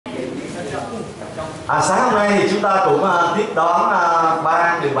Sáng hôm nay thì chúng ta cũng tiếp đón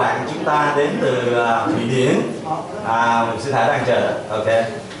ba người bạn chúng ta đến từ Thụy Điển. Mục sư Thái đang chờ. Ok.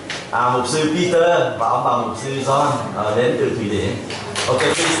 Mục sư Peter và ông bà mục sư John đến từ Thụy Điển. Ok,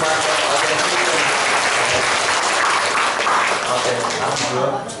 please start.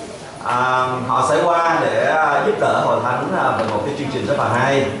 Họ sẽ qua để giúp đỡ hội thánh về một cái chương trình rất là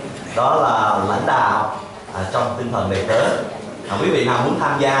hay, đó là lãnh đạo trong tinh thần đầy tớ. Quý vị nào muốn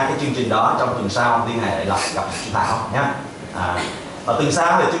tham gia cái chương trình đó trong tuần sau liên hệ lại gặp chị Thảo nhé. Và tuần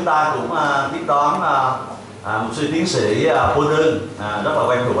sau thì chúng ta cũng tiếp đón một sư tiến sĩ PHаўrất là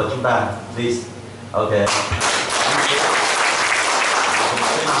quen thuộc của chúng ta. Please. Ok.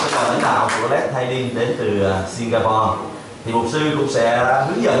 Lãnh đạo của LIệN đến từ Singapore. Thì mục sư cũng sẽ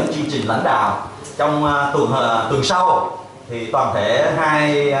hướng dẫn chương trình lãnh đạo trong tuần sau. Thì toàn thể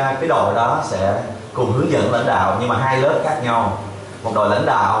hai cái đội đó sẽ cùng hướng dẫn lãnh đạo, nhưng mà hai lớp khác nhau. Một đội lãnh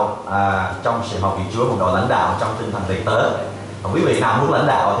đạo trong sự học vị Chúa, một đội lãnh đạo trong tinh thần đầy tớ. Quý vị nào muốn lãnh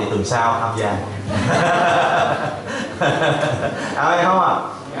đạo thì tuần sau tham gia. Ai không ạ?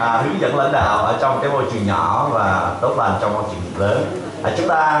 Hướng dẫn lãnh đạo ở trong cái môi trường nhỏ và tốt lành trong môi trường lớn. Chúng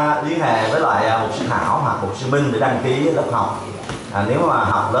ta liên hệ với lại mục sư Thảo hoặc mục sư Minh để đăng ký lớp học. Nếu mà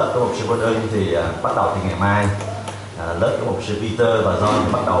học lớp của mục sư PHаўthì bắt đầu từ ngày mai. Lớp của mục sư Peter và John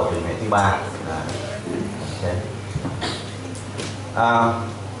thì bắt đầu từ ngày thứ ba.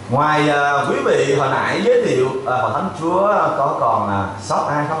 Ngoài quý vị hồi nãy giới thiệu hội thánh Chúa có còn sót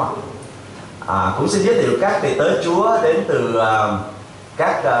ai không ạ? Cũng xin giới thiệu các đệ tớ Chúa đến từ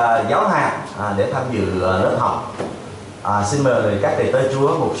các giáo hạt để tham dự lớp học. Xin mời các đệ tớ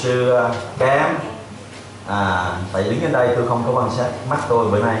Chúa, mục sư Cam. Tại đứng trên đây tôi không có quan sát, mắt tôi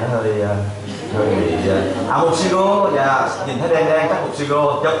bữa nay nó hơi bị mục sư Go, dạ, nhìn thấy đen chắc mục sư Go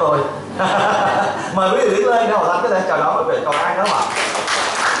giúp tôi. Mời quý vị đứng lên để hội thánh có thể chào đón quý vị. Còn ai nữa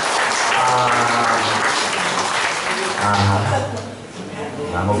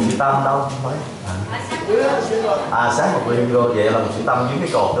mà một sư Tâm đâu không thấy. Sáng một video vậy là một sư Tâm dưới cái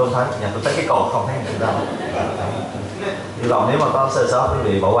cột đâu không thấy. Nhà tôi thấy cái cột không thấy người đâu. Hy vọng nếu mà có sơ sót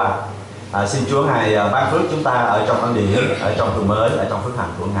quý vị bỏ qua. Xin Chúa Ngài ban phước chúng ta ở trong ân điển, ở trong tuần mới, ở trong phước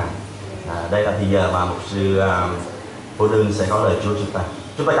hạnh của Ngài. Đây là thì giờ mà mục sư PHаўsẽ có lời Chúa chúng ta.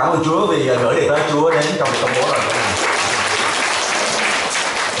 Chúng ta cảm ơn Chúa vì gửi đệ tớ Chúa đến trong công bố lời của Ngài.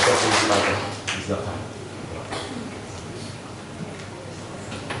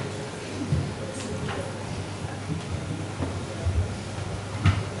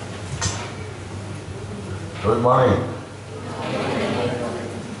 Good morning.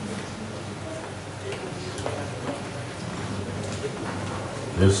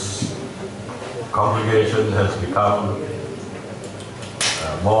 This congregation has become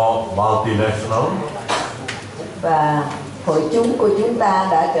more multinational. Và hội chúng của chúng ta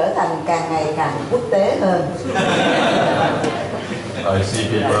đã trở thành càng ngày càng quốc tế hơn. I see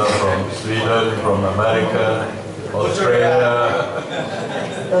people from Sweden, from America, Australia.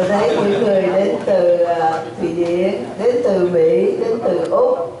 Tôi thấy những người đến từ Thụy Điển, đến từ Mỹ, đến từ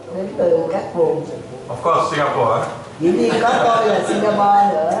Úc, đến từ các vùng. Of course, Singapore. Dĩ nhiên có tôi là Singapore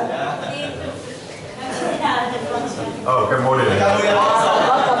nữa. Cambodia.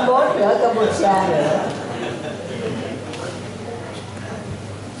 Có Campuchia nữa, Campuchia nữa.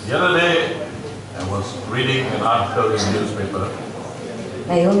 The other day, I was reading an article in the newspaper.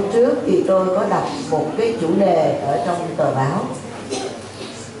 Ngày hôm trước thì tôi có đọc một cái chủ đề ở trong tờ báo. It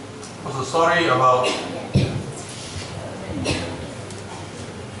was a story about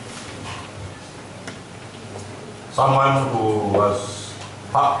someone who was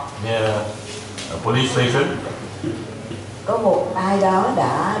parked near a police station. Có một ai đó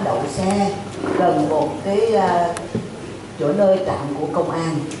đã đậu xe gần một cái chỗ nơi trạm của công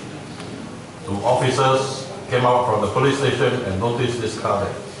an. Two officers came out from the police station and noticed this car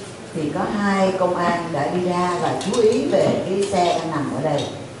there. Thì có hai công an đã đi ra và chú ý về cái xe đang nằm ở đây.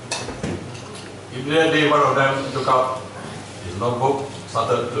 Immediately, one of them took out his notebook,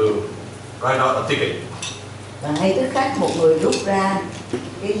 started to write out a ticket. Và ngay tức khắc một người rút ra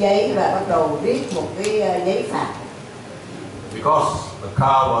cái giấy và bắt đầu viết một cái giấy phạt. Because the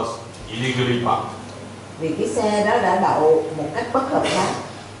car was illegally parked. Vì cái xe đó đã đậu một cách bất hợp pháp.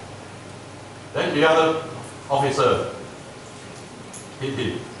 Then the other officer hit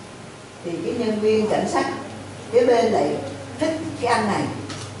him. Thì cái nhân viên cảnh sát kế bên lại thích cái anh này.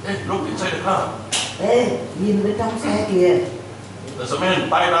 Hey, look inside the car. Ê, nhìn bên trong xe kìa. There's a man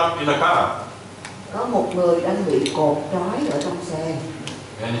tied up in the car. Có một người đang bị cột trói ở trong xe.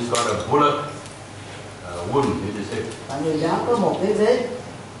 And he's got a bullet wound in his head. Và người đó có một cái vết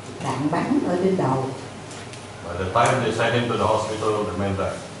đạn bắn ở trên đầu. By the time they sent him to the hospital, the man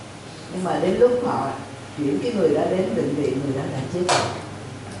died. Nhưng mà đến lúc họ chuyển cái người đó đến bệnh viện, người đó đã chết rồi.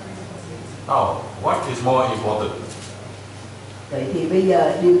 Now, what is more important? Vậy thì bây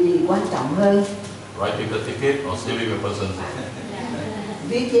giờ điều gì quan trọng hơn? Writing the ticket or saving a person's life?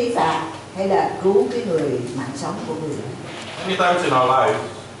 Viết giấy phạt hay là cứu cái người mạng sống của người đó? Many times in our life,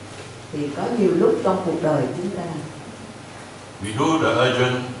 Thì có nhiều lúc trong cuộc đời chúng ta we do the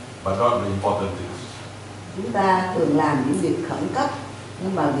urgent but not the important things. chúng ta thường làm những việc khẩn cấp,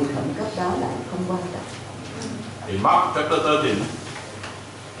 nhưng mà việc khẩn cấp đó lại không quan trọng. In Mark chapter 13,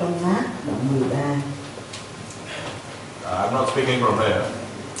 Trong Mác đoạn 13, I'm not speaking from there.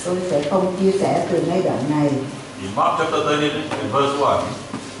 tôi sẽ không chia sẻ từ ngay đoạn này. In Mark chapter 13 and verse 1,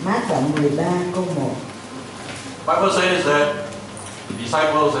 Mác đoạn 13 câu 1. Bible says that the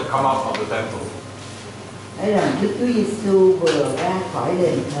disciples had come out of the temple. Nói rằng Đức Chúa Giêsu vừa ra khỏi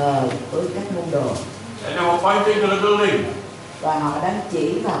đền thờ với các môn đồ, And they were pointing to the building. và họ đang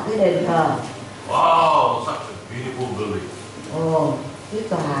chỉ vào cái đền thờ. Wow, such a beautiful building. Ồ, cái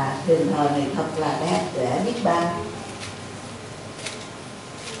tòa đền thờ này thật là đẹp đẽ biết bao.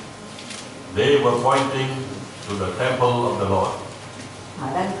 They were pointing to the temple of the Lord. Họ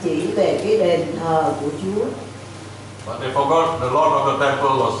đang chỉ về cái đền thờ của Chúa, But they forgot the Lord of the temple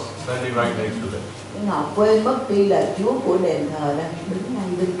was standing right next to them. nhưng họ quên mất đi là Chúa của đền thờ đang đứng ngay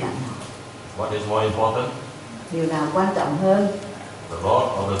bên cạnh họ. What is more important? Điều nào quan trọng hơn, The Lord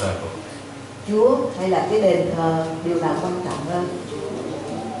of the temple. Chúa hay là cái đền thờ? Điều nào quan trọng hơn?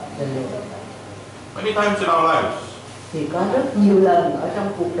 Many times in our lives, Thì có rất nhiều lần ở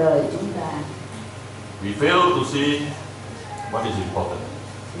trong cuộc đời chúng ta we fail to see what is important.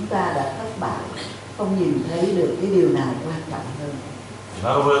 chúng ta đã thất bại, không nhìn thấy được cái điều nào quan trọng hơn. In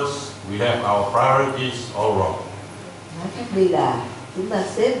other words, we have our priorities all wrong. Nói cách đi là chúng ta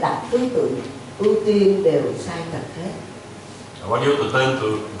xếp đặt thứ tự ưu tiên đều sai trật hết. I want you to turn to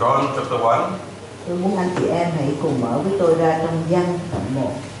John chapter 1 Tôi muốn anh chị em hãy cùng mở với tôi ra trong Giăng đoạn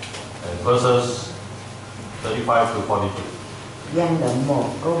 1. and verses 35 to 42. Giăng đoạn 1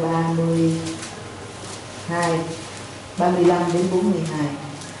 câu 35 đến 42.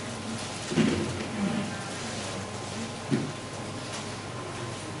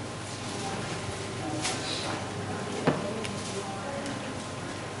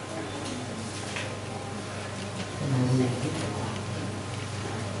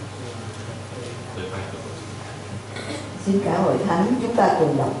 Xin cả hội thánh chúng ta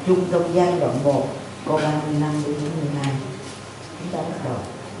cùng đọc chung trong Giăng đoạn 1 câu 35 đến 42. Chúng ta bắt đầu.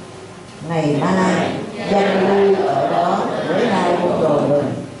 Ngày mai Giăng lui ở đó với hai môn đồ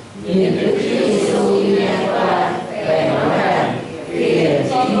mình, nhìn Đức Chúa Giêsu đi ngang qua, bèn nói rằng: kìa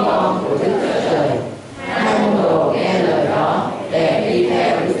chính con của Đức Chúa Trời. Hai môn đồ nghe lời đó bèn đi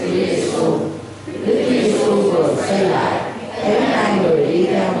theo Đức Chúa Giêsu. Đức Chúa Giêsu vừa xoay lại thấy hai người đi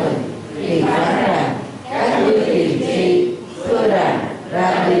theo mình thì phán rằng: các ngươi tìm chi? Thưa rằng: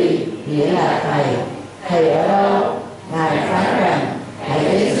 Rabbi, nghĩa là thầy. Thầy ở đâu? Ngài phán rằng: hãy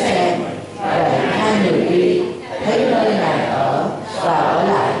đến xem. Vậy hai người đi, thấy nơi Ngài ở và ở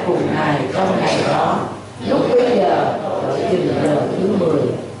lại cùng Ngài trong ngày đó. Lúc bấy giờ ở chừng giờ thứ 10.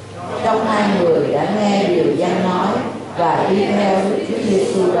 Trong hai người đã nghe điều Giăng nói và đi theo Đức Chúa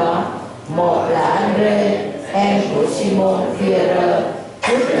Giêsu đó. Một là Andre, em của Simon Phi-e-rơ.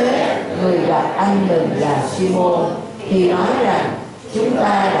 Trước hết người gặp anh mình là Simon thì nói rằng: chúng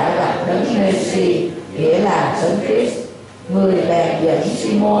ta đã gặp Đấng Mê-si, nghĩa là Đấng Christ. Người bèn dẫn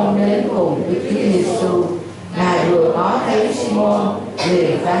Simon đến cùng Đức Chúa Giêsu. Ngài vừa ngó thấy Simon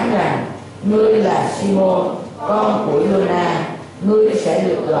liền phán rằng: ngươi là Simon, con của Giô-na, ngươi sẽ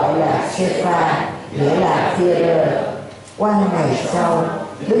được gọi là Sê-pha, nghĩa là Phi-e-rơ. Qua ngày sau,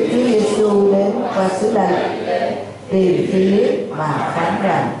 Đức Chúa Giêsu đến qua xứ Đa tìm Phi-líp mà phán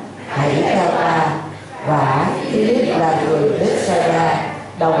rằng: hãy theo ta. Và Phi-líp là người Bết-sa-da,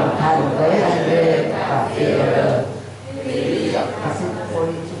 đồng hành với Andre và Phi-e-rơ.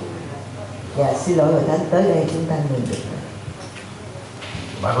 Dạ, xin lỗi hội thánh, tới đây chúng ta ngừng được.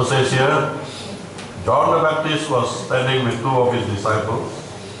 Bible says here, John the Baptist was standing with two of his disciples.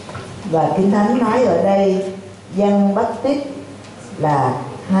 Và Kinh Thánh nói ở đây Giăng Báp-tít là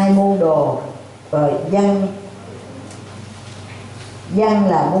hai môn đồ, rồi Giăng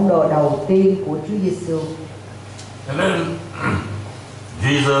là môn đồ đầu tiên của Chúa Giêsu. And then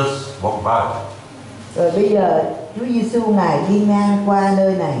Jesus walked by. Rồi bây giờ Chúa Giêsu Ngài đi ngang qua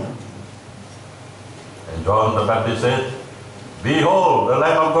nơi này. And John the Baptist said, behold, the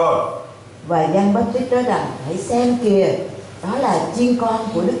Lamb of God. Và Giăng Báp-tít nói rằng: hãy xem kìa, đó là chiên con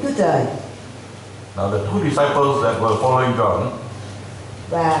của Đức Chúa Trời. Now the two disciples that were following John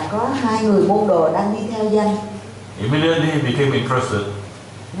Và có hai người môn đồ đang đi theo Giăng. immediately became interested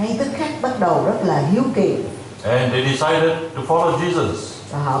ngay tức khắc bắt đầu rất là hiếu kỳ. And they decided to follow Jesus.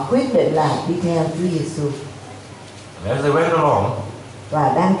 Và họ quyết định là đi theo Chúa Giêsu. And as they went along,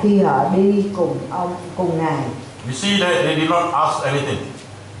 Và đang khi họ đi cùng Ngài, we see that they did not ask anything.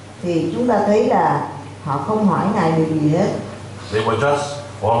 thì chúng ta thấy là họ không hỏi Ngài điều gì hết. They were just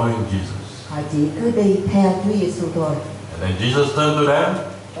following Jesus. Họ chỉ cứ đi theo Chúa Giêsu thôi. And then Jesus turned to them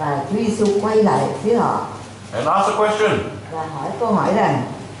Và Chúa Giêsu quay lại phía họ and asked a question. và hỏi câu hỏi rằng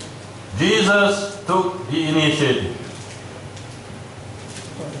Jesus took the initiative.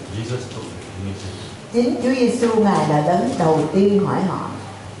 Jesus took the initiative. chính Chúa Giêsu Ngài là đấng đầu tiên hỏi họ.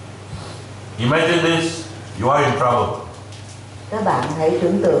 Imagine this, you are in trouble. Các bạn hãy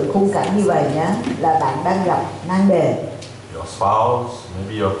tưởng tượng khung cảnh như vậy nhé, là bạn đang gặp nan đề. Your spouse,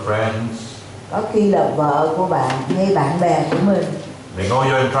 maybe your friends, Có khi là vợ của bạn hay bạn bè của mình, they know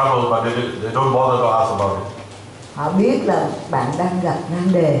you're in trouble, but they don't bother to ask about it. họ biết là bạn đang gặp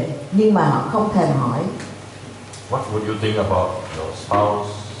nan đề, nhưng mà họ không thèm hỏi. What would you think about your spouse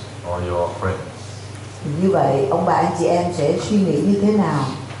or your friends? Thì như vậy, ông bà anh chị em sẽ suy nghĩ như thế nào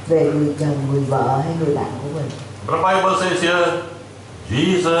về người chồng, người vợ hay người bạn của mình? The Bible says here,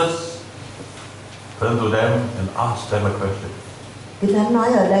 Jesus turned to them and asked them a question. Kinh Thánh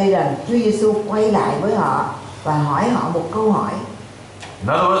nói ở đây rằng Chúa Giêsu quay lại với họ và hỏi họ một câu hỏi. In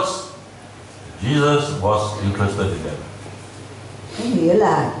other words, Jesus was interested in them. Có nghĩa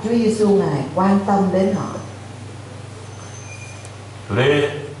là Chúa Giêsu Ngài quan tâm đến họ.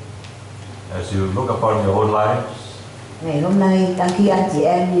 Today, as you look upon your own lives, Ngày hôm nay, đang khi anh chị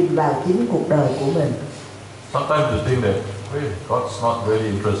em nhìn vào chính cuộc đời của mình, sometimes you think that, hey, God's not really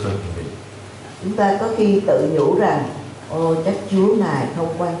interested in me. chúng ta có khi tự nhủ rằng, ồ, chắc Chúa Ngài không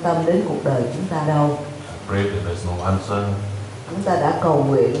quan tâm đến cuộc đời chúng ta đâu. I prayed that there's no answer. Chúng ta đã cầu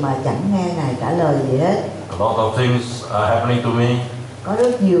nguyện mà chẳng nghe Ngài trả lời gì hết. A lot of things are happening to me, Có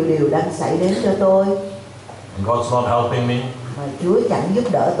rất nhiều điều đang xảy đến cho tôi and God's not helping me. mà Chúa chẳng giúp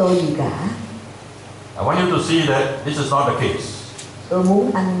đỡ tôi gì cả. I want you to see that this is not the case. Tôi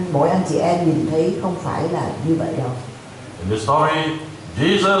muốn mỗi anh chị em nhìn thấy không phải là như vậy đâu. In this story,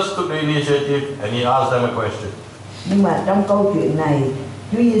 Jesus took the initiative and he asked them a question. Nhưng mà trong câu chuyện này,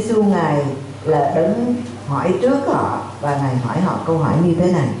 Chúa Giêsu Ngài là đấng hỏi trước họ và Ngài hỏi họ câu hỏi như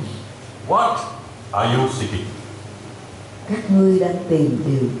thế này: What are you seeking? các ngươi đang tìm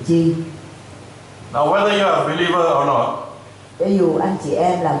điều chi? Now, whether you are a believer or not, Cho dù anh chị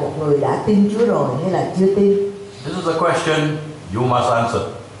em là một người đã tin Chúa rồi hay là chưa tin, this is a question you must answer.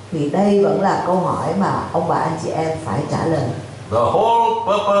 thì đây vẫn là câu hỏi mà ông bà anh chị em phải trả lời. The whole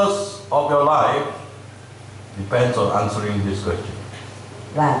purpose of your life depends on answering this question.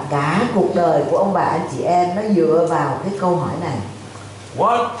 Và cả cuộc đời của ông bà anh chị em nó dựa vào cái câu hỏi này.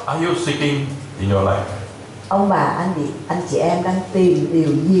 What are you seeking in your life? Ông bà anh chị em đang tìm điều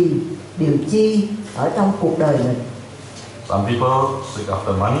gì, điều chi ở trong cuộc đời mình? Some people seek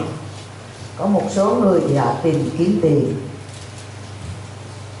after money. Có một số người thì họ tìm kiếm tiền,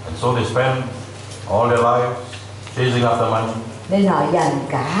 And so they spend all their lives chasing after money, nên họ dành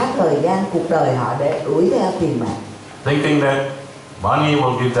cả thời gian cuộc đời họ để đuổi theo tiền bạc, thinking that money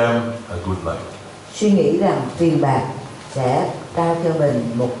will give them a good life. suy nghĩ rằng tiền bạc sẽ trao cho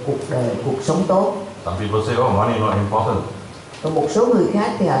mình một cuộc sống tốt. Some people say, oh, money is not important. Còn một số người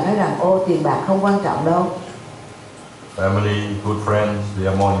khác thì họ nói rằng ô, tiền bạc không quan trọng đâu. Family, good friends, they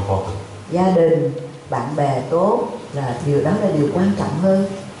are more important. Gia đình, bạn bè tốt là điều đó là điều quan trọng hơn.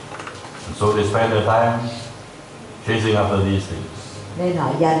 And so they spend their time chasing after these things. Nên họ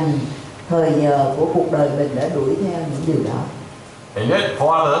dành thời giờ của cuộc đời mình để đuổi theo những điều đó. And yet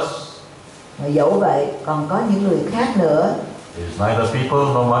for others, Mà dẫu vậy, còn có những người khác nữa it's neither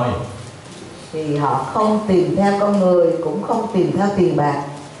people nor money. thì họ không tìm theo con người, cũng không tìm theo tiền bạc.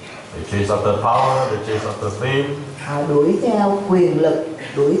 They chase after power, they chase after fame. Họ đuổi theo quyền lực,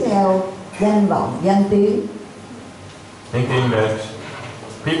 đuổi theo danh vọng, danh tiếng, Thinking that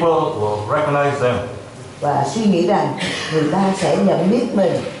people will recognize them. và suy nghĩ rằng người ta sẽ nhận biết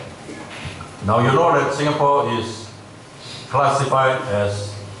mình. Now you know that Singapore is classified as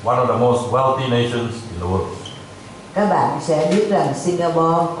one of the most wealthy nations in the world. Các bạn sẽ biết rằng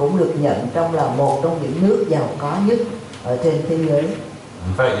Singapore cũng được nhận trong là một trong những nước giàu có nhất ở trên thế giới.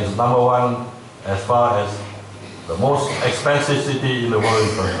 In fact, it's number one as far as the most expensive city in the world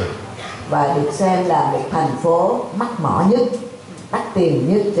is concerned. Và được xem là một thành phố mắc mỏ nhất, đắt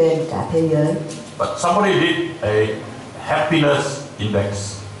tiền nhất trên cả thế giới. But somebody did a happiness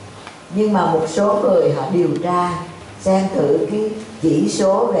index. Nhưng mà một số người họ điều tra xem thử cái chỉ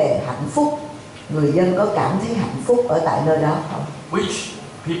số về hạnh phúc, người dân có cảm thấy hạnh phúc ở tại nơi đó không? Which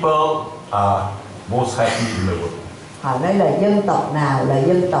people are most happy in the world? Họ nói là dân tộc nào là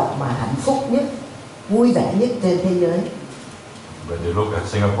dân tộc mà hạnh phúc nhất, vui vẻ nhất trên thế giới. When you look at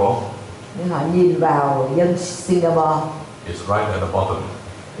Singapore, Nhưng họ nhìn vào dân Singapore it's right at the bottom.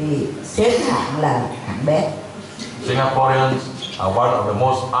 thì xếp hạng là hạng bé. Singaporeans are one of the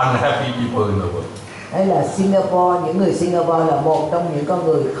most unhappy people in the world. Đấy là Singapore, những người Singapore là một trong những con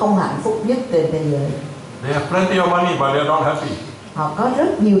người không hạnh phúc nhất trên thế giới. They have plenty of money, but they're not happy. Họ có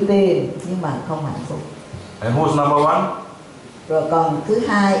rất nhiều tiền nhưng mà không hạnh phúc. And who's number one? Rồi còn thứ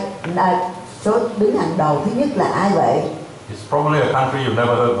hai, số đứng hàng đầu thứ nhất là ai vậy? It's probably a country you've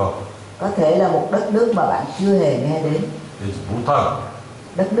never heard of. Có thể là một đất nước mà bạn chưa hề nghe đến. It's Bhutan.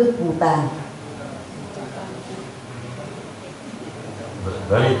 Đất nước Bhutan.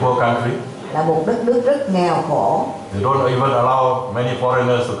 Very poor country. Là một đất nước rất nghèo khổ. They don't even allow many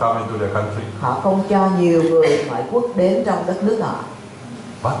foreigners to come into their country. Họ không cho nhiều người ngoại quốc đến trong đất nước họ.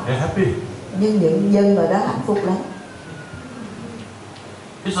 But they're happy. Nhưng những dân ở đó hạnh phúc lắm.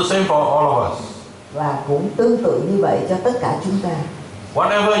 It's the same for all of us. Và cũng tương tự như vậy cho tất cả chúng ta.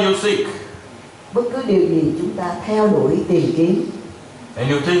 Whatever you seek, Bất cứ điều gì chúng ta theo đuổi tìm kiếm,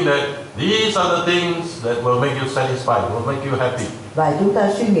 and you think that these are the things that will make you satisfied, will make you happy. và chúng ta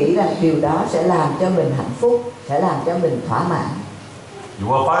suy nghĩ rằng điều đó sẽ làm cho mình hạnh phúc, sẽ làm cho mình thỏa mãn, You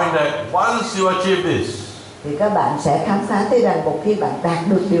will find that once you achieve this, thì các bạn sẽ khám phá thấy rằng một khi bạn đạt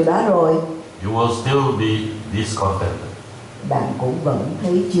được điều đó rồi, you will still be discontented. bạn cũng vẫn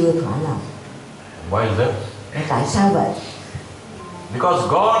thấy chưa thỏa lòng. Why is that? Tại sao vậy? Because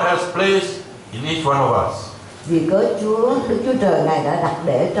God has placed in each one of us Vì cớ Đức Chúa Trời Ngài đã đặt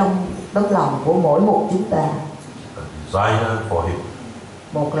để trong tấm lòng của mỗi một chúng ta a desire for Him.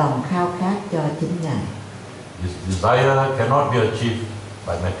 một lòng khao khát cho chính Ngài. This desire cannot be achieved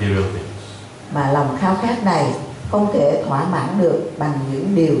by material things. Mà lòng khao khát này không thể thỏa mãn được bằng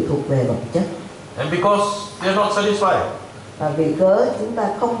những điều thuộc về vật chất. And because they are not satisfied, Và vì cớ chúng ta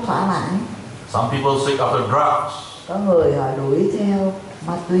không thỏa mãn, some people seek after drugs, có người họ đuổi theo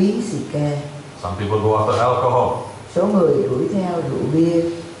ma túy, xì ke, some people go after alcohol, số người đuổi theo rượu bia,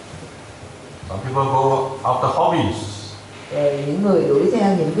 some people go after hobbies. rồi những người đuổi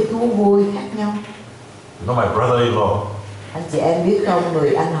theo những cái thú vui khác nhau. You know my brother-in-law, Anh chị em biết không,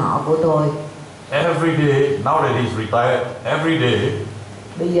 người anh họ của tôi, every day, now that he's retired, every day,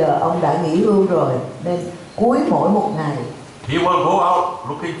 bây giờ ông đã nghỉ hưu rồi, nên cuối mỗi một ngày he will go out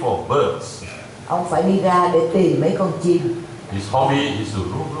looking for birds. ông phải đi ra để tìm mấy con chim. His hobby is to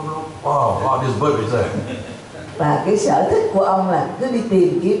look. Wow, this bird is there. Và cái sở thích của ông là cứ đi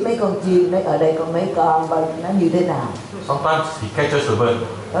tìm kiếm mấy con chim, nói ở đây có mấy con và nó như thế nào. Sometimes he catches the bird,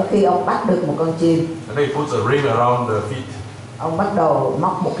 Có khi ông bắt được một con chim, and then he puts a ring around the feet, ông bắt đầu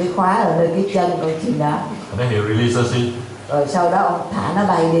móc một cái khóa ở nơi cái chân con chim đó, and then he releases it. rồi sau đó ông thả nó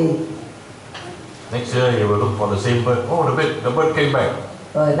bay đi. Next year he will look for the same bird. Oh, the bird came back.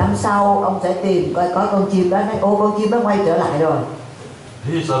 Rồi năm sau ông sẽ tìm coi có con chim đó, nói ô con chim nó quay trở lại rồi.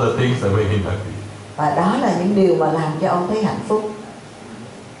 These are the things that make him happy. Và đó là những điều mà làm cho ông thấy hạnh phúc.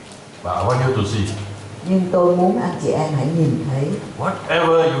 But I want you to see, Nhưng tôi muốn anh chị em hãy nhìn thấy,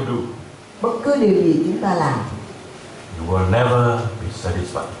 whatever you do, bất cứ điều gì chúng ta làm, you will never be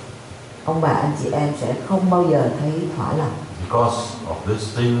satisfied. ông bà anh chị em sẽ không bao giờ thấy thỏa lòng. Because of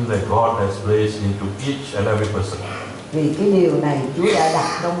this thing that God has placed into each and every person. Vì cái điều này Chúa đã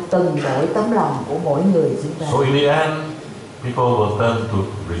đặt trong từng mỗi tấm lòng của mỗi người chúng ta. So in the end, people will turn to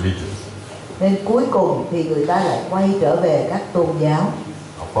religion. Nên cuối cùng thì người ta lại quay trở về các tôn giáo.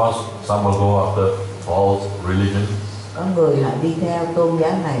 Of course, some will go after false religion. Có người họ đi theo tôn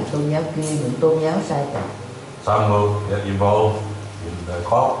giáo này, tôn giáo kia, những tôn giáo sai trái. Some will get involved in the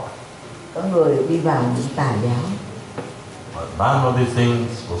cult. Có người đi vào những tà giáo. But none of these things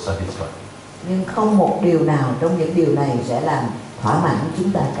will satisfy. Nhưng không một điều nào trong những điều này sẽ làm thỏa mãn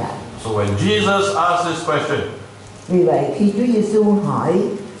chúng ta cả. So when Jesus asked this question, Vì vậy khi Chúa Giêsu hỏi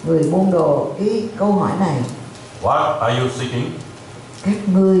người môn đồ cái câu hỏi này, what are you seeking? các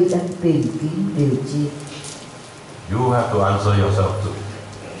ngươi đang tìm kiếm điều chi? You have to answer yourself too.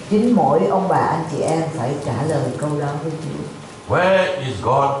 Chính mỗi ông bà anh chị em phải trả lời câu đó với Chúa. Where is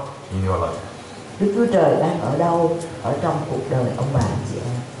God in your life? Đức Chúa Trời đang ở đâu ở trong cuộc đời ông bà anh chị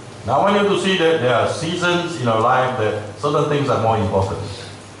em? Now I want you to see that there are seasons in our life that certain things are more important.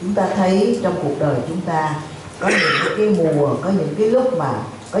 Chúng ta thấy trong cuộc đời chúng ta có những cái mùa, có những cái lúc mà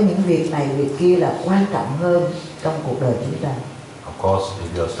có những việc này việc kia là quan trọng hơn trong cuộc đời chúng ta. Of course,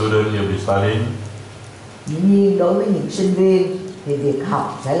 if you're a student, you'll be studying. Dĩ nhiên đối với những sinh viên thì việc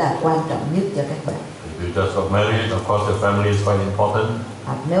học sẽ là quan trọng nhất cho các bạn. If you just got married, of course your family is quite important.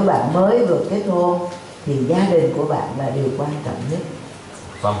 Hoặc nếu bạn mới vừa kết hôn thì gia đình của bạn là điều quan trọng nhất.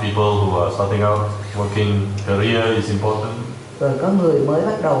 Some people who are starting out working, career is important. Rồi có người mới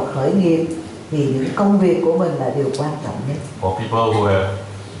bắt đầu khởi nghiệp thì những công việc của mình là điều quan trọng nhất. For people who have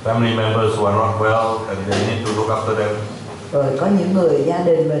family members who are not well and they need to look after them. Rồi có những người gia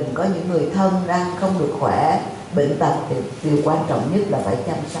đình mình, có những người thân đang không được khỏe, bệnh tật thì điều quan trọng nhất là phải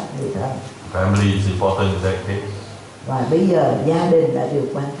chăm sóc người thân. Family is important in that case. Và bây giờ gia đình là điều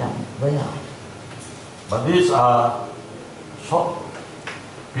quan trọng với họ. But these are short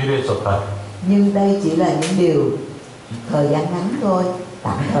periods of time. Nhưng đây chỉ là những điều thời gian ngắn thôi,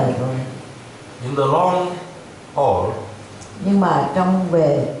 tạm thời thôi. In the long haul, Nhưng mà trong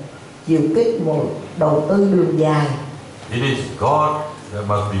về chiều kích một đầu tư đường dài, it is God that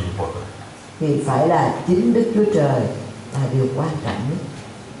must be important. thì phải là chính Đức Chúa Trời là điều quan trọng nhất.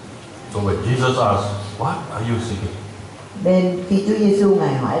 So when Jesus asks, what are you seeking? Nên khi Chúa Giêsu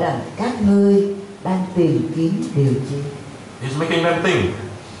Ngài hỏi rằng các ngươi đang tìm kiếm điều chi, He's making them think.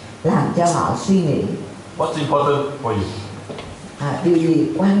 làm cho họ suy nghĩ What's important for you? điều gì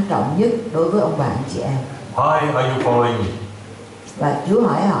quan trọng nhất đối với ông bà anh chị em. Why are you following me? Và Chúa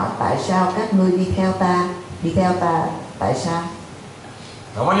hỏi họ tại sao các ngươi đi theo ta, tại sao?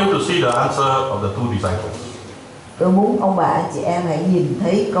 I want you to see the answer of the two disciples. Tôi muốn ông bà anh chị em hãy nhìn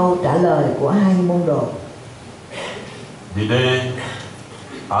thấy câu trả lời của hai môn đồ. Did they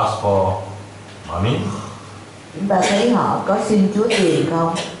ask for money? Chúng ta thấy họ có xin Chúa tiền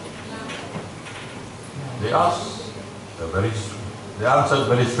không? They answered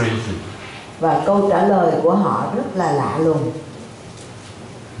very strangely. Và câu trả lời của họ rất là lạ lùng.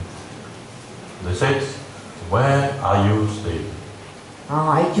 They said, where are you staying? Họ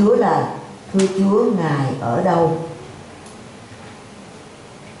hỏi Chúa là thưa Chúa, Ngài ở đâu?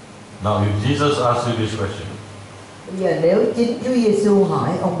 Now if Jesus asks you this question, Bây giờ nếu chính Chúa Giêsu hỏi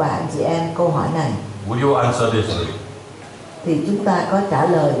ông bà anh chị em câu hỏi này, would you answer this way? thì chúng ta có trả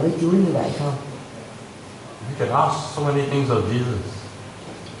lời với Chúa như vậy không? You can ask so many things of Jesus.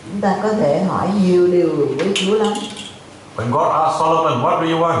 Chúng ta có thể hỏi nhiều điều với Chúa lắm. When God asked Solomon, what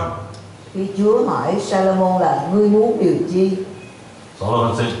do you want? Khi Chúa hỏi Salomon là ngươi muốn điều chi,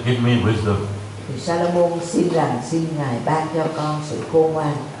 Solomon said, give me wisdom. thì Salomon xin rằng xin Ngài ban cho con sự khôn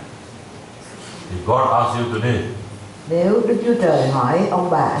ngoan. If God asks you today, Nếu Đức Chúa Trời hỏi ông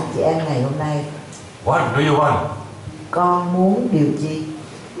bà anh chị em ngày hôm nay, what do you want? con muốn điều chi,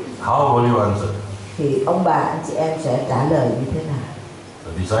 How will you answer? thì ông bà anh chị em sẽ trả lời như thế nào?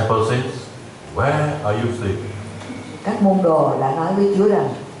 The disciple says, where are you staying? Các môn đồ đã nói với Chúa rằng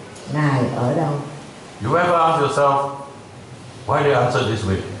Ngài ở đâu? You ever ask yourself, why they answer this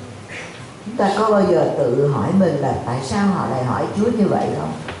way? Chúng ta có bao giờ tự hỏi mình là tại sao họ lại hỏi Chúa như vậy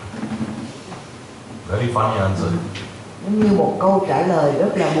không? Very funny answer. Giống như một câu trả lời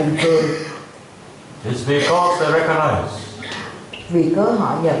rất là buồn cười. It's because they recognize Vì cớ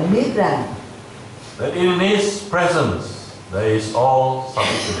họ nhận biết rằng that in His presence there is all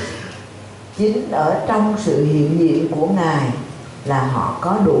sufficiency. chính ở trong sự hiện diện của Ngài là họ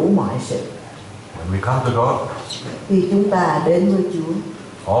có đủ mọi sự. When we come to God, Khi chúng ta đến với Chúa,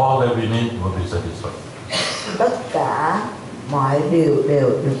 all that we need will be satisfied. tất cả mọi điều đều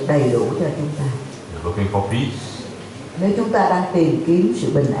được đầy đủ cho chúng ta. You're looking for peace, Nếu chúng ta đang tìm kiếm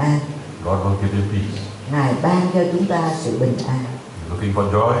sự bình an, God will give you peace. Ngài ban cho chúng ta sự bình an. You're looking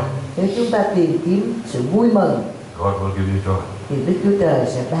for joy, Nếu chúng ta tìm kiếm sự vui mừng, God will give you joy. thì Đức Chúa Trời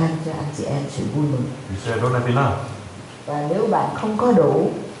sẽ ban cho anh chị em sự vui mừng. You say, I don't have enough. Và nếu bạn không có đủ,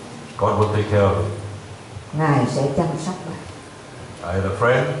 God will take care of it. Ngài sẽ chăm sóc bạn. I had a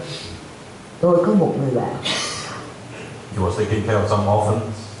friend, Tôi có một người bạn he was taking care of some orphans,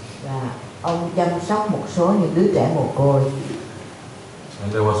 và ông chăm sóc một số những đứa trẻ mồ côi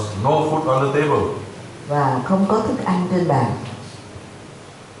and there was no food on the table. và không có thức ăn trên bàn.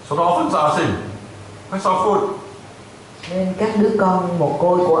 So the orphans asked him, where's our food? Nên các đứa con mồ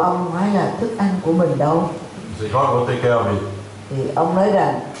côi của ông nói là thức ăn của mình đâu? He said, God will take care of it. Thì ông nói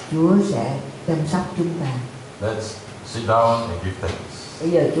rằng Chúa sẽ chăm sóc chúng ta. Let's sit down and give thanks. Bây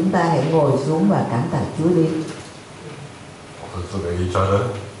giờ chúng ta hãy ngồi xuống và cảm tạ Chúa đi. Orphans look at each other.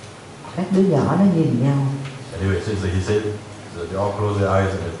 Các đứa nhỏ nó nhìn nhau Anyway, since he said, so they all close their eyes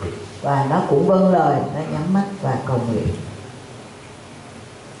and they pray. và nó cũng vâng lời, nó nhắm mắt và cầu nguyện.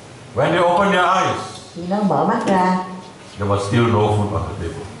 When they opened their eyes, Khi nó mở mắt ra, there was still no food on the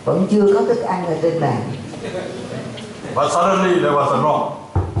table. vẫn chưa có thức ăn ở trên bàn. But suddenly there was a knock.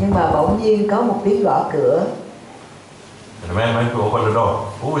 Nhưng mà bỗng nhiên có một tiếng gõ cửa. And the man went to open the door.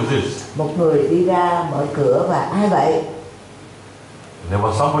 Who is this? Một người đi ra mở cửa và ai vậy? And there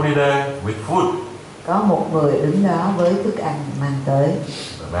was somebody there with food. Có một người đứng đó với thức ăn mang tới.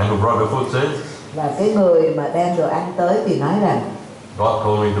 The man who brought the food says, Và cái người mà đem đồ ăn tới thì nói rằng, God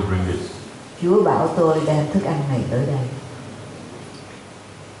told me to bring this. Chúa bảo tôi đem thức ăn này tới đây.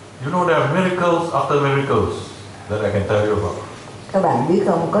 You know there are miracles after miracles that I can tell you about. Các bạn biết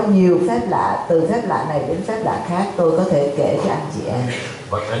không, có nhiều phép lạ, từ phép lạ này đến phép lạ khác tôi có thể kể cho anh chị em.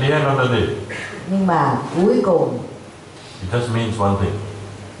 But at the end of the day, Nhưng mà cuối cùng it just means one thing.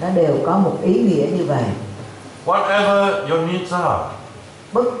 nó đều có một ý nghĩa như vậy. Whatever your needs are,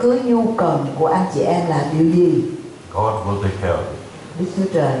 Bất cứ nhu cầu của anh chị em là điều gì, God will take care of it. Đức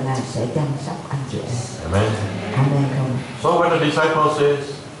Chúa Trời Ngài sẽ chăm sóc anh chị em. Amen. Amen không? So when the disciple says,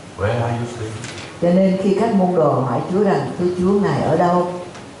 "Where are you staying?" Cho nên khi các môn đồ hỏi Chúa rằng thưa Chúa Ngài ở đâu,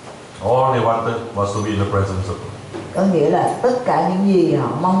 All they wanted was to be in the presence of God. có nghĩa là tất cả những gì họ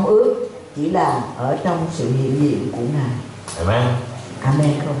mong ước chỉ là ở trong sự hiện diện của Ngài. Amen.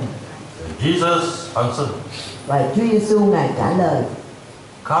 Amen không? And Jesus answered, Và Chúa Giêsu Ngài trả lời,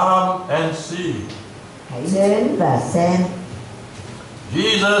 "Come and see." hãy đến và xem.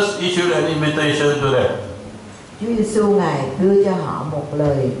 Jesus issued an invitation to them. Chúa Giêsu Ngài đưa cho họ một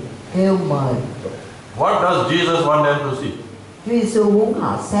lời kêu mời. What does Jesus want them to see? Chúa Giêsu muốn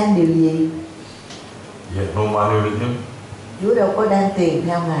họ xem điều gì? He had no money with him. Chúa đâu có đem tiền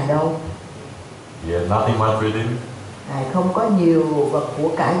theo Ngài đâu. He had nothing much with him. Ngài không có nhiều vật của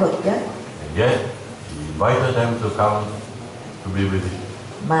cải vật chất. And yet, he invited them to come to be with him.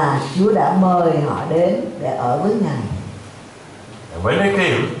 Mà Chúa đã mời họ đến để ở với Ngài. And when they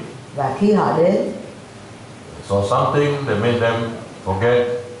came, Và khi họ đến, they saw something that made them forget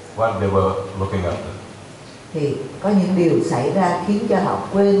what they were looking after. thì có những điều xảy ra khiến cho họ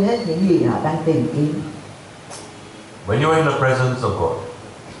quên hết những gì họ đang tìm kiếm. When you are in the presence of God,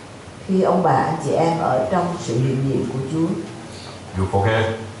 Khi ông bà anh chị em ở trong sự hiện diện của Chúa, you forget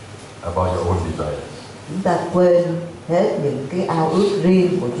about your own desires. chúng ta quên hết những cái ao ước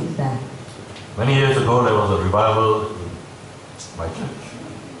riêng của chúng ta. Many years ago, there was a revival in my church.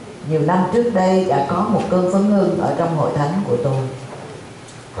 Nhiều năm trước đây đã có một cơn phấn hưng ở trong hội thánh của tôi.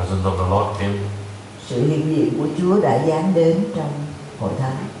 Presence of the Lord came. Sự hiện diện của Chúa đã giáng đến trong hội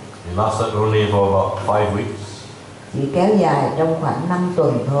thánh. It lasted only for about 5 weeks. Chỉ kéo dài trong khoảng 5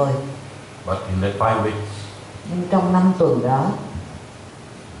 tuần thôi. But in that 5 weeks, Nhưng trong 5 tuần đó,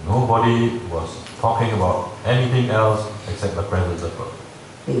 nobody was talking about anything else except the presence of God.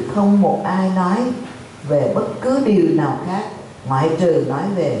 thì không một ai nói về bất cứ điều nào khác ngoại trừ nói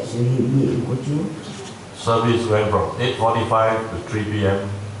về sự hiện diện của Chúa. Service went from 8:45 to 3 p.m.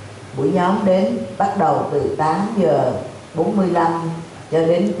 Buổi nhóm đến bắt đầu từ 8 giờ 45 cho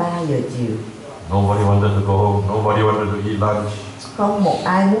đến 3 giờ chiều. Nobody wanted to go home. Nobody wanted to eat lunch Không một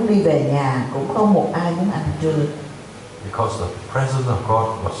ai muốn đi về nhà, cũng không một ai muốn ăn trưa. because the presence of God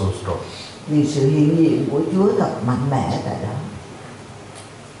was so strong. Vì sự hiện diện của Chúa thật mạnh mẽ tại đó.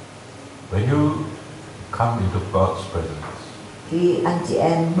 When you come into God's presence, Khi anh chị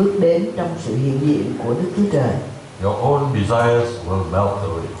em bước đến trong sự hiện diện của Đức Chúa Trời, your own desires will melt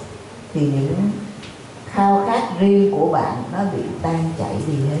away. thì những khao khát riêng của bạn nó bị tan chảy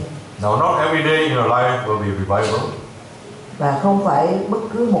đi hết. Now, not every day in your life will be revival, Và không phải bất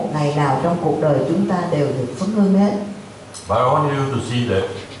cứ một ngày nào trong cuộc đời chúng ta đều được phấn hưng hết. but I want you to see that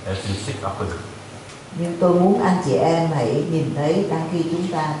as you seek after Him, Nhưng tôi muốn anh chị em hãy nhìn thấy đang khi chúng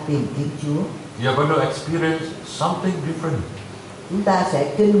ta tìm kiếm Chúa, you are going to experience something different, chúng ta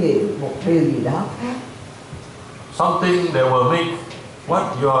sẽ kinh nghiệm một điều gì đó khác. something that will make what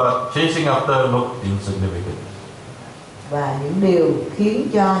you are chasing after look insignificant. Và những điều khiến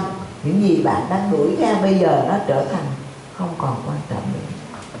cho những gì bạn đang đuổi theo bây giờ nó trở thành không còn quan trọng nữa.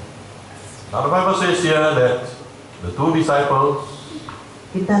 Now the Bible says here that the two disciples,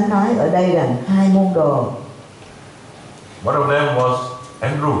 Kinh Thánh nói ở đây rằng hai môn đồ, one of them was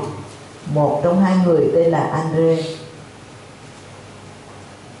Andrew. một trong hai người tên là Andre.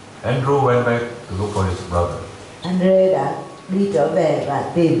 Andrew went back to look for his brother. Andre đã đi trở về và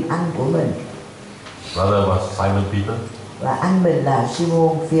tìm anh của mình. Brother was Simon Peter, Và anh mình là Simon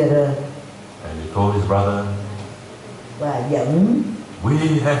Peter. and he told his brother, Và dẫn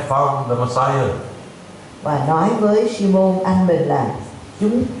 "We have found the Messiah." và nói với Simon anh mình là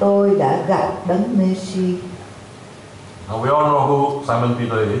chúng tôi đã gặp đấng Messi. Now we all know who Simon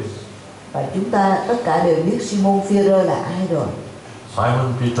Peter is. Và chúng ta tất cả đều biết Simon Peter là ai rồi.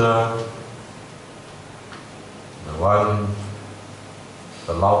 Simon Peter, the one,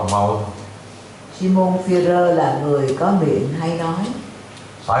 the loud mouth. Simon Peter là người có miệng hay nói.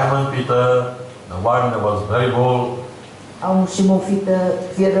 Simon Peter, the one that was very bold. Ông Simon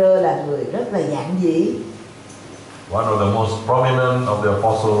Peter là người rất là giản dị, One of the most prominent of the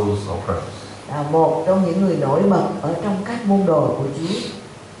apostles of Christ. là một trong những người nổi bật ở trong các môn đồ của Chúa.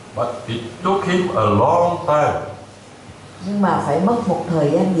 But it took him a long time Nhưng mà phải mất một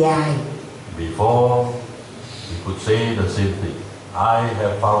thời gian dài before he could say the same thing. I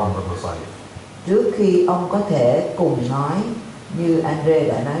have found the Messiah. trước khi ông có thể cùng nói như Andre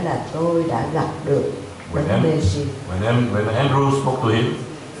đã nói là tôi đã gặp được Đấng Messi. When Andrew spoke to him,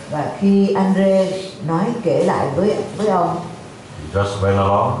 Và khi Andre nói kể lại với ông, he just went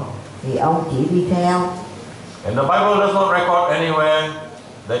along. thì ông chỉ đi theo. And the Bible does not record anywhere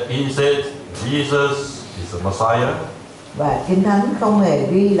that he said Jesus is the Messiah. Và Kinh Thánh không hề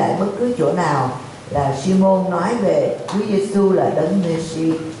ghi lại bất cứ chỗ nào là Simon nói về Chúa Giêsu là Đấng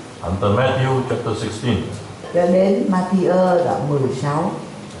Messi. Until Matthew chapter 16. Cho đến Matthew đoạn 16.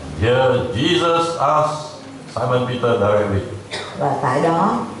 Here Jesus asked Simon Peter directly. Và tại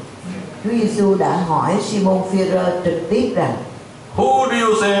đó Chúa Giêsu đã hỏi Simon Phi-rơ trực tiếp rằng: Who do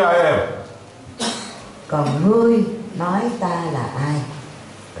you say I am? Còn ngươi nói ta là ai?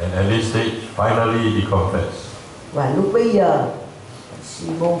 And at this stage, finally he confessed. Và lúc bấy giờ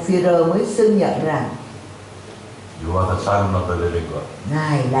Simon Phi-rơ mới xưng nhận rằng You are the Son of the living God.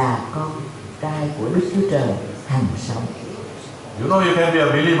 Ngài là con trai của Đức Chúa Trời hằng sống. You know you can be a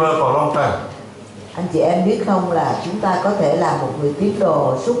believer for a long time. Anh chị em biết không là chúng ta có thể là một người tín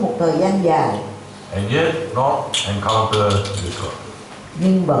đồ suốt một thời gian dài, And yet not encounter with God.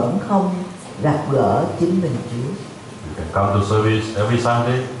 nhưng vẫn không gặp gỡ chính mình Chúa. You can come to service every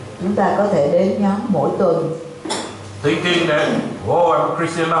Sunday, Chúng ta có thể đến nhóm mỗi tuần thinking that, oh, I'm a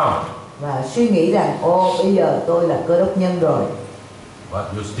Christian now. và suy nghĩ rằng bây giờ tôi là Cơ Đốc nhân rồi. But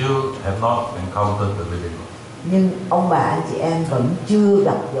you still have not encountered the living God. Nhưng ông bà anh chị em vẫn chưa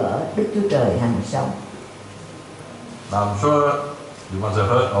gặp gỡ Đức Chúa Trời hằng sống. Now I'm sure you must have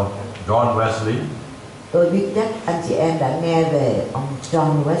heard of John Wesley. Tôi biết chắc anh chị em đã nghe về ông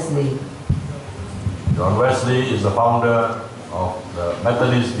John Wesley. John Wesley is the founder of the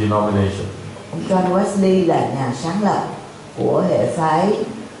Methodist denomination. Ông John Wesley là nhà sáng lập của hệ phái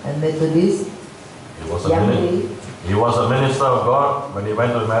Methodist. He was a minister of God when he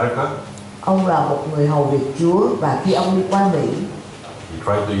went to America. Ông là một người hầu việc Chúa và khi ông đi qua Mỹ, He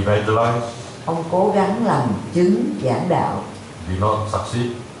tried to evangelize. ông cố gắng làm chứng giảng đạo, Did not succeed.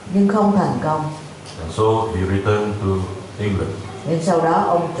 nhưng không thành công. And so he returned to England. Nên sau đó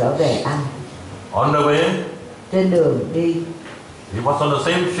ông trở về Anh. On the way, Trên đường đi, he was on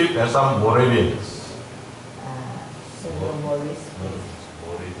the same ship as some Moravians.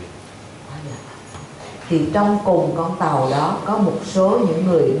 thì trong cùng con tàu đó có một số những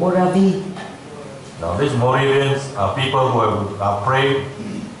người Moravi. Now these Moravians are people who have prayed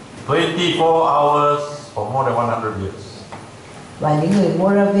 24 hours for more than 100 years. Và những người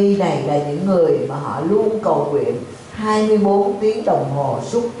Moravi này là những người mà họ luôn cầu nguyện 24 tiếng đồng hồ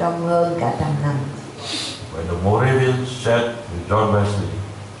suốt trong hơn cả 100 năm. When the Moravians shared with John Wesley,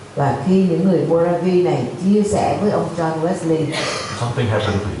 và khi những người Moravi này chia sẻ với ông John Wesley, something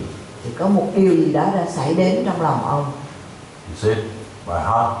happened to him. thì có một điều gì đó đã xảy đến trong lòng ông. He said, my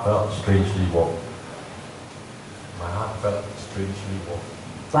heart felt strangely warm. My heart felt strangely warm.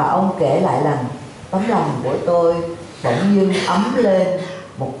 Và ông kể lại rằng tấm lòng của tôi bỗng dưng ấm lên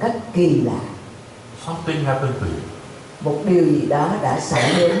một cách kỳ lạ. Something happened to you. Một điều gì đó đã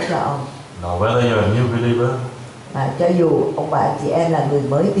xảy đến cho ông. Now whether you're a new believer, Cho dù ông bà chị em là người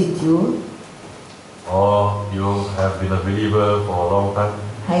mới tin Chúa, or you have been a believer for a long time,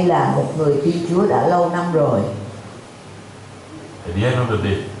 hay là một người tin Chúa đã lâu năm rồi, at the end of the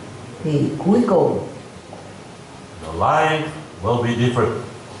day, thì cuối cùng your life will be different.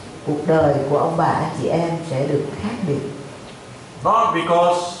 cuộc đời của ông bà anh chị em sẽ được khác biệt. Not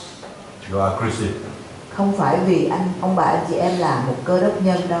because you are a Christian. Không phải vì ông bà anh chị em là một Cơ Đốc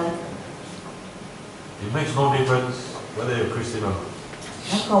nhân đâu. It makes no difference whether you're a Christian or not.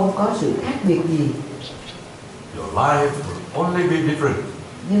 Nó không có sự khác biệt gì. Your life will only be different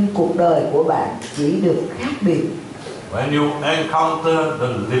Nhưng cuộc đời của bạn chỉ được khác biệt when you encounter the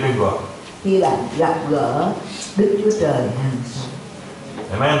living God. khi bạn gặp gỡ Đức Chúa Trời hằng sống.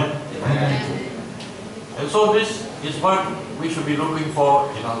 Amen. And so this is what we should be looking for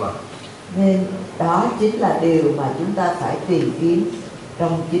in our life. Nên đó chính là điều mà chúng ta phải tìm kiếm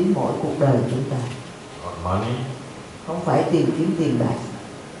trong chính mỗi cuộc đời chúng ta. Not money, Không phải tìm kiếm tiền bạc,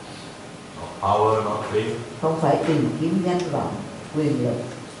 not power, not fame, không phải tìm kiếm danh vọng, quyền lực,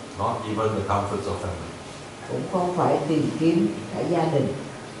 not even the comforts of family. cũng không phải tìm kiếm cả gia đình.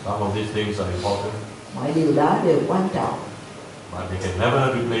 Some of these things are important, Mọi điều đó đều quan trọng, but they can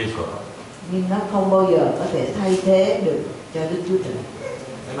never replace God. nhưng nó không bao giờ có thể thay thế được cho Đức Chúa Trời.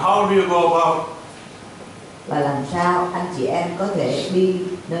 And how do you go about Và làm sao anh chị em có thể đi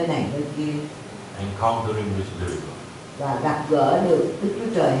nơi này nơi kia encountering this living God? và gặp gỡ được Đức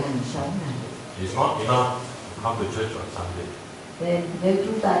Chúa Trời hằng sống này? It's not enough to come to church on Sunday. Nên nếu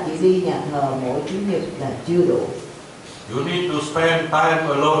chúng ta chỉ đi nhà thờ mỗi Chủ nhật là chưa đủ. You need to spend time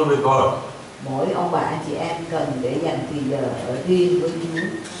alone with God. Mỗi ông bà anh chị em cần để dành thì giờ ở riêng với Chúa,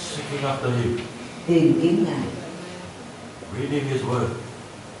 Seeking after Him. tìm kiếm Ngài, Reading His Word.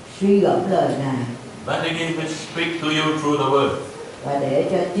 suy gẫm lời Ngài, Letting Him speak to you through the Word. và để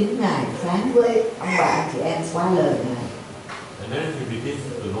cho chính Ngài phán với ông bà anh chị em qua lời Ngài. And then you begin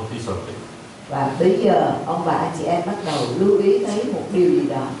to notice something. Và bây giờ ông bà anh chị em bắt đầu lưu ý thấy một điều gì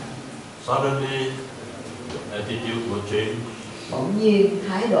đó. Suddenly, your attitude will change. Bỗng nhiên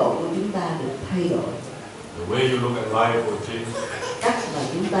thái độ của chúng ta được thay đổi. The way you look at life will change. Cách mà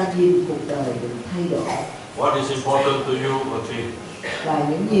chúng ta nhìn cuộc đời được thay đổi. What is important to you will change. Và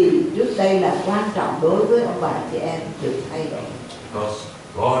những gì trước đây là quan trọng đối với ông bà anh chị em được thay đổi. Because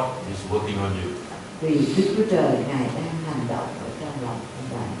God is working on you. Vì Đức Chúa Trời Ngài đang hành động ở trong lòng ông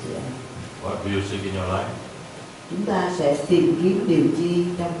bà anh chị em. What do you seek in your life? Chúng ta sẽ tìm kiếm điều chi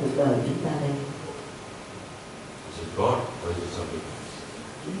trong cuộc đời chúng ta đây? Is it God or is it something?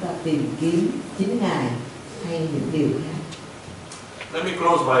 Chúng ta tìm kiếm chính Ngài hay những điều khác? Let me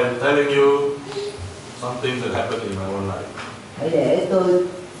close by telling you some things that happened in my own life. Hãy để tôi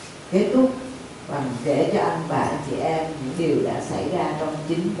kết thúc bằng kể cho anh bà anh chị em những điều đã xảy ra trong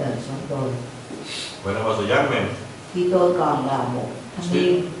chính đời sống tôi. When I was a young man, Khi tôi còn là một thanh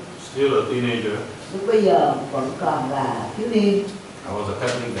niên, still a teenager, lúc bây giờ vẫn còn là thiếu niên. I was a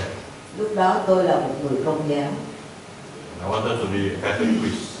Catholic guy. Lúc đó tôi là một người Công giáo I wanted to be a Catholic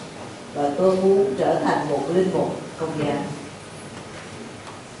priest. và tôi muốn trở thành một linh mục Công giáo.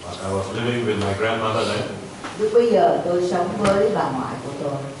 But I was living with my grandmother then. Lúc bây giờ tôi sống với bà ngoại của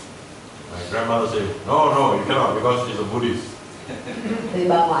tôi. My grandmother said, no, you cannot because she's a Buddhist. Thì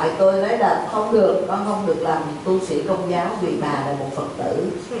bà ngoại tôi nói là không được, con không được làm tu sĩ Công giáo vì bà là một Phật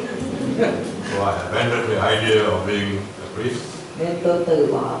tử. So I abandoned the idea of being a priest Nên tôi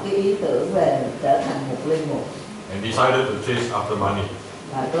từ bỏ cái ý tưởng về trở thành một linh mục. and decided to chase after money.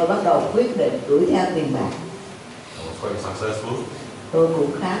 Và tôi bắt đầu quyết định đuổi theo tiền bạc. I was quite successful Tôi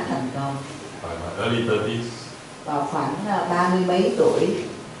cũng khá thành công. by my early 30s. Vào khoảng 30 mấy tuổi,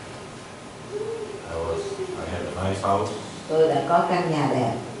 I had a nice house, tôi đã có căn nhà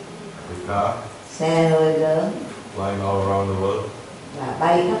đẹp, a big car, xe hơi lớn flying all around the world, và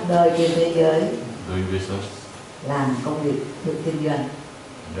bay khắp nơi trên thế giới, doing business. làm công việc được kinh doanh.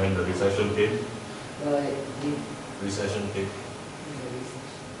 And then the recession came. Rồi Recession came.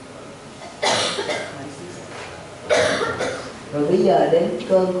 rồi bây giờ đến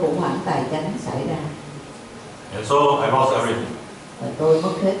cơn khủng hoảng tài chính xảy ra And so I lost everything. và tôi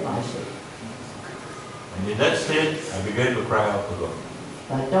mất hết mọi sự. And in that state, I began to cry out to God.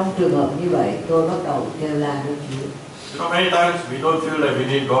 Và trong trường hợp như vậy, tôi bắt đầu kêu la với Chúa. You know, many times we don't feel like we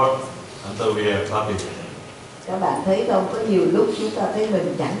need God until we have nothing. Các bạn thấy không, có nhiều lúc chúng ta thấy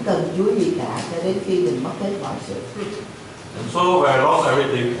mình chẳng cần Chúa gì cả cho đến khi mình mất hết mọi sự. And so when I lost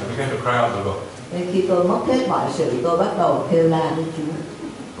everything, I began to cry out to God. Nên khi tôi mất hết mọi sự, tôi bắt đầu kêu la với Chúa.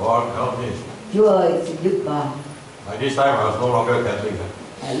 God, help me. Chúa ơi, xin giúp con. By this time, I was no longer a Catholic.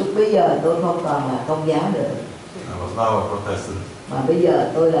 Lúc bây giờ tôi không còn là Công giáo nữa, I was now a Protestant. mà bây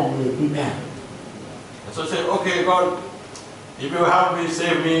giờ tôi là người Tin lành. And so I said, okay, God, if you help me,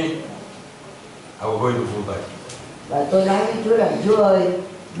 save me, I will go into full time. Và tôi nói với Chúa rằng, Chúa ơi,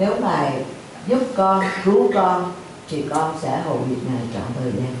 nếu Ngài giúp con, cứu con, thì con sẽ hầu việc Ngài trọn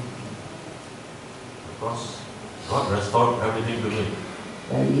thời gian. Because God restored everything to me.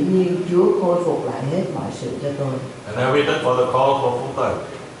 Và dĩ nhiên Chúa khôi phục lại hết mọi sự cho tôi. And I waited for the call for full time.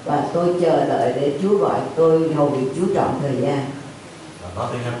 Và tôi chờ đợi để Chúa gọi tôi hầu việc Chúa trọn thời gian. And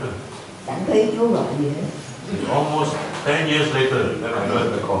nothing happened. Chẳng thấy Chúa gọi gì hết. Almost 10 years later, then I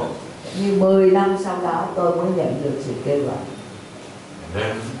heard the call. Như 10 năm sau đó tôi mới nhận được sự kêu gọi. And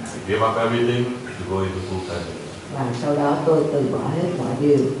then I gave up everything to go into full time. Và sau đó tôi từ bỏ hết mọi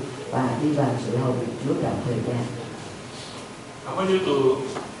điều và đi vào sự hầu việc Chúa trọn thời gian. I want you to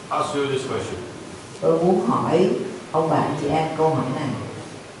ask you this question. Tôi muốn hỏi ông bạn chị em câu hỏi này.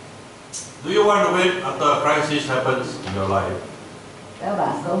 Do you want to wait until a crisis happens in your life? Các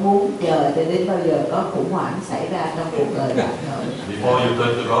bạn có muốn chờ cho đến bao giờ có khủng hoảng xảy ra trong cuộc đời bạn không? Before you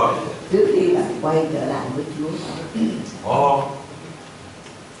turn to God? Trước khi bạn quay trở lại với Chúa. Or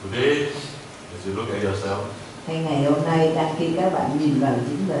today, as you look at yourself, Hay ngày hôm nay đang khi các bạn nhìn vào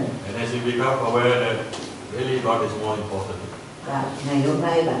chính mình. and as you become aware that really God is more important. Và ngày hôm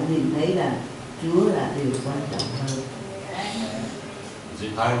nay bạn nhìn thấy rằng Chúa là điều quan trọng hơn. Is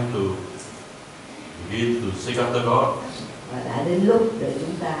it time to begin to seek after God? Và đã đến lúc để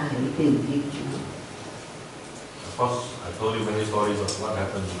chúng ta hãy tìm kiếm Chúa. Of course, I told you many stories of what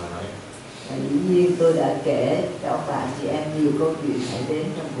happened in my life. Và dĩ nhiên tôi đã kể cho ông bà chị em nhiều câu chuyện xảy đến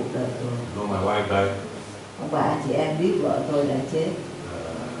trong cuộc đời tôi. You know, my wife died Ông bà chị em biết vợ tôi đã chết.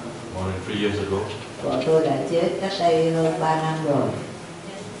 more than 3 years ago. Vợ tôi đã chết cách đây hơn 3 năm rồi.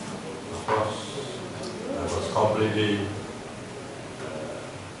 Of course, I was completely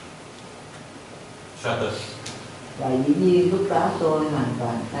shattered. Và dĩ nhiên lúc đó tôi hoàn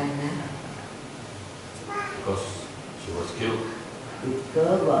toàn tan nát. Because she was killed Vì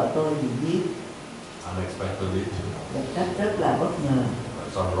cớ vợ tôi bị giết unexpectedly. một cách rất là bất ngờ.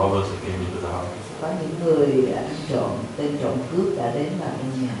 Some robbers that came into the house. Có những người đã ăn trộm, tên trộm cướp đã đến vào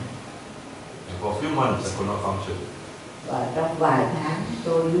trong nhà. And for a few months I could not function. Và trong vài tháng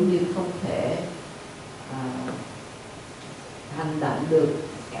tôi giống như không thể hành động được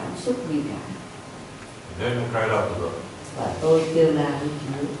cảm xúc gì cả. And then I cried out to God. Và tôi kêu la với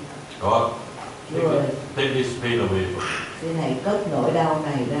Chúa. God, Chúa ơi, take this pain away from me. xin hãy cất nỗi đau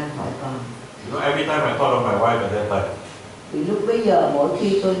này ra khỏi con. You know, every time I thought of my wife at that time, Vì lúc bấy giờ mỗi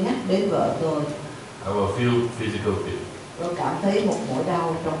khi tôi nhắc đến vợ tôi, I will feel physical pain. tôi cảm thấy một nỗi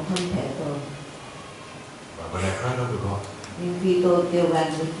đau trong thân thể tôi. But when I cried out to God, Nhưng khi tôi kêu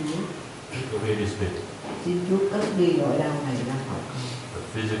van với Chúa, take away this pain, xin Chúa cất đi nỗi đau này ra khỏi con, the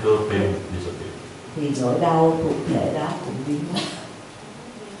physical pain disappeared. thì nỗi đau thuộc thể đó cũng biến mất.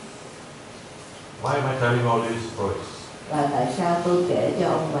 Why am I telling all these stories? Và tại sao tôi kể cho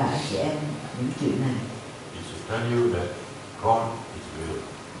ông bà chị em những chuyện này? It's to tell you that God is real.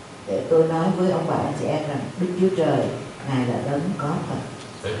 Để tôi nói với ông bà chị em rằng Đức Chúa Trời, Ngài là đấng có thật,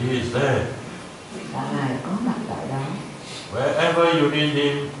 That He is there. và Ngài có mặt tại đó. Wherever you need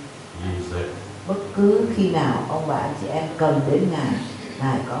Him, He is there. Bất cứ khi nào ông bà chị em cần đến Ngài,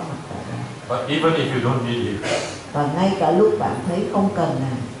 Ngài có mặt tại đó. But even if you don't need Him, Và ngay cả lúc bạn thấy không cần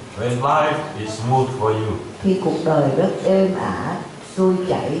Ngài, when life is smooth for you, khi cuộc đời rất êm ả, xuôi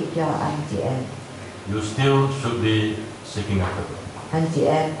chảy cho anh chị em, you still should be seeking after God. anh chị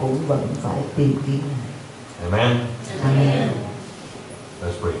em cũng vẫn phải tìm kiếm Ngài. Amen. Amen.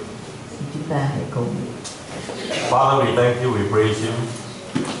 Let's pray. Xin chúng ta hãy cùng Father, we thank you, we praise you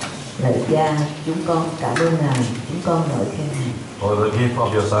lạy Cha, chúng con cảm ơn Ngài, chúng con ngợi khen Ngài for the gift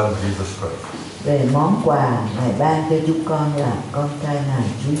of your Son, Jesus Christ. về món quà Ngài ban cho chúng con là con trai Ngài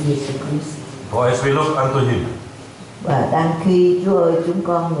Chúa Giêsu Christ. For as we look unto Him, Và đang khi Chúa ơi chúng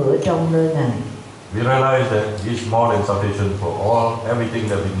con ngửa trong nơi Ngài, we realize that He is more than sufficient for everything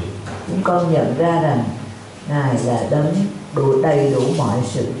that we need. chúng con nhận ra rằng Ngài là đấng đầy đủ mọi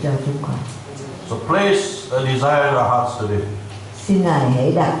sự cho chúng con. So place a desire in our hearts today. Xin Ngài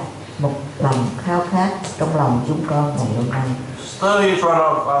hãy đặt một lòng khao khát trong lòng chúng con ngày hôm nay. Stir each one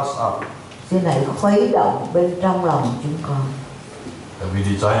of us up, Xin hãy khuấy động bên trong lòng chúng con that we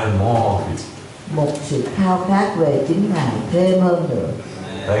desire more of you. một sự khao khát về chính Ngài thêm hơn nữa.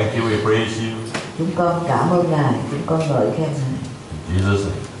 Thank you, we praise you. Chúng con cảm ơn Ngài, chúng con ngợi khen Ngài. In Jesus'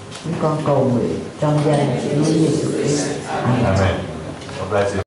 name. Chúng con cầu nguyện trong danh Chúa Giêsu Christ. Amen. Amen. God bless you.